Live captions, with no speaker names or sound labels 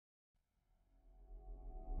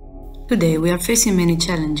Today we are facing many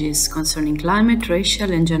challenges concerning climate,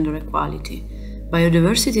 racial and gender equality,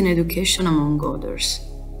 biodiversity and education, among others.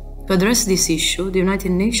 To address this issue, the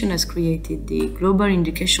United Nations has created the Global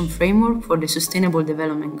Indication Framework for the Sustainable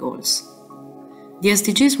Development Goals. The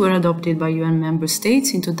SDGs were adopted by UN member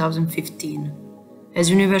states in 2015 as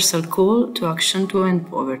a universal call to action to end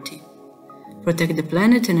poverty, protect the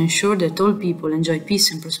planet and ensure that all people enjoy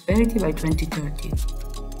peace and prosperity by 2030.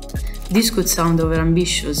 This could sound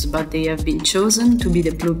overambitious, but they have been chosen to be the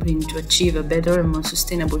blueprint to achieve a better and more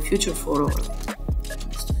sustainable future for all.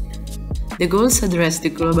 The goals address the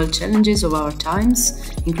global challenges of our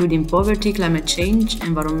times, including poverty, climate change,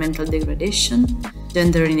 environmental degradation,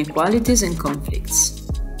 gender inequalities and conflicts.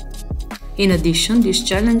 In addition, these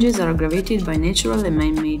challenges are aggravated by natural and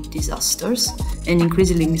man-made disasters, and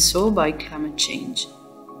increasingly so by climate change.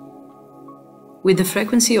 With the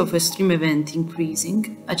frequency of extreme events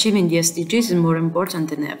increasing, achieving the SDGs is more important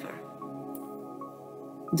than ever.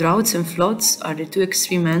 Droughts and floods are the two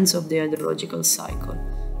extreme ends of the hydrological cycle,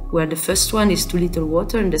 where the first one is too little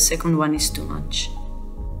water and the second one is too much.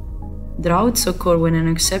 Droughts occur when an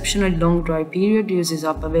exceptionally long dry period uses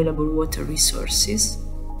up available water resources,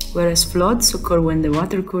 whereas floods occur when the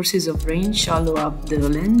watercourses of rain shallow up the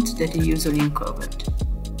land that is usually uncovered.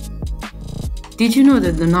 Did you know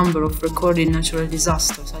that the number of recorded natural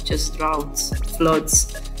disasters such as droughts,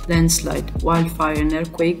 floods, landslide, wildfire and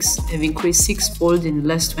earthquakes have increased sixfold in the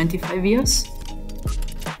last 25 years?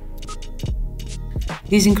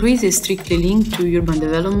 This increase is strictly linked to urban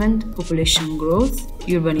development, population growth,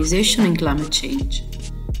 urbanization and climate change.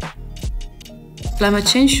 Climate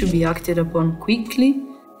change should be acted upon quickly,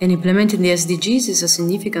 and implementing the SDGs is a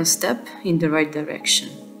significant step in the right direction.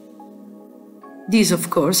 This, of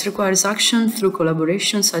course, requires action through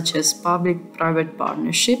collaboration such as public-private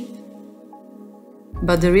partnership,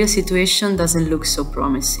 but the real situation doesn't look so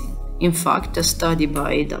promising. In fact, a study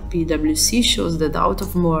by the PwC shows that out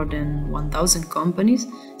of more than 1,000 companies,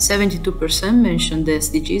 72% mentioned the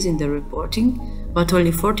SDGs in their reporting, but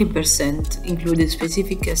only 40% included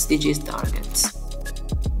specific SDGs targets.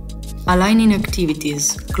 Aligning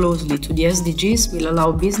activities closely to the SDGs will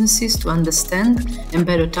allow businesses to understand and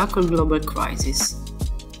better tackle global crises.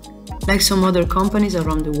 Like some other companies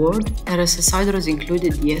around the world, RSS-Hydro has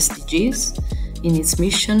included the SDGs in its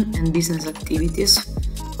mission and business activities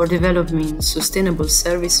for developing sustainable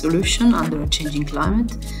service solutions under a changing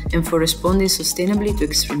climate and for responding sustainably to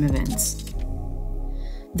extreme events.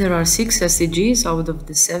 There are 6 SDGs out of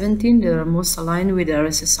the 17 that are most aligned with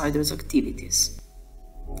RSS-Hydro's activities.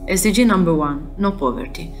 SDG number 1, no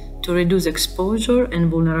poverty, to reduce exposure and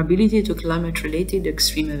vulnerability to climate-related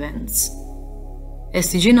extreme events.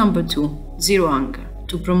 SDG number 2, zero hunger,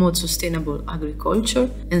 to promote sustainable agriculture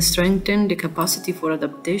and strengthen the capacity for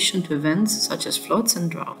adaptation to events such as floods and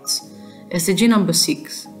droughts. SDG number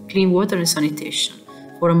 6, clean water and sanitation,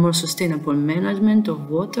 for a more sustainable management of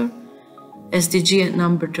water. SDG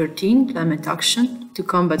number 13, climate action, to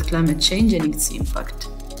combat climate change and its impact.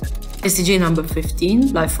 SDG number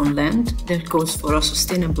 15, life on land, that calls for a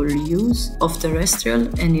sustainable use of terrestrial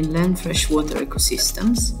and inland freshwater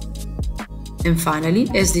ecosystems. And finally,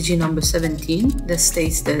 SDG number 17, that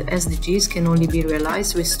states that SDGs can only be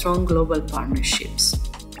realized with strong global partnerships,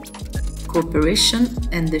 cooperation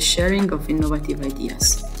and the sharing of innovative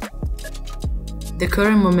ideas. The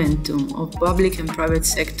current momentum of public and private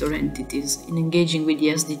sector entities in engaging with the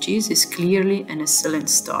SDGs is clearly an excellent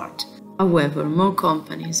start. However, more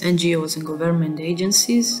companies, NGOs and government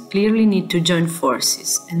agencies clearly need to join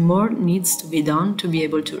forces, and more needs to be done to be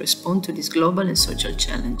able to respond to these global and social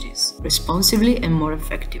challenges responsibly and more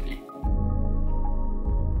effectively.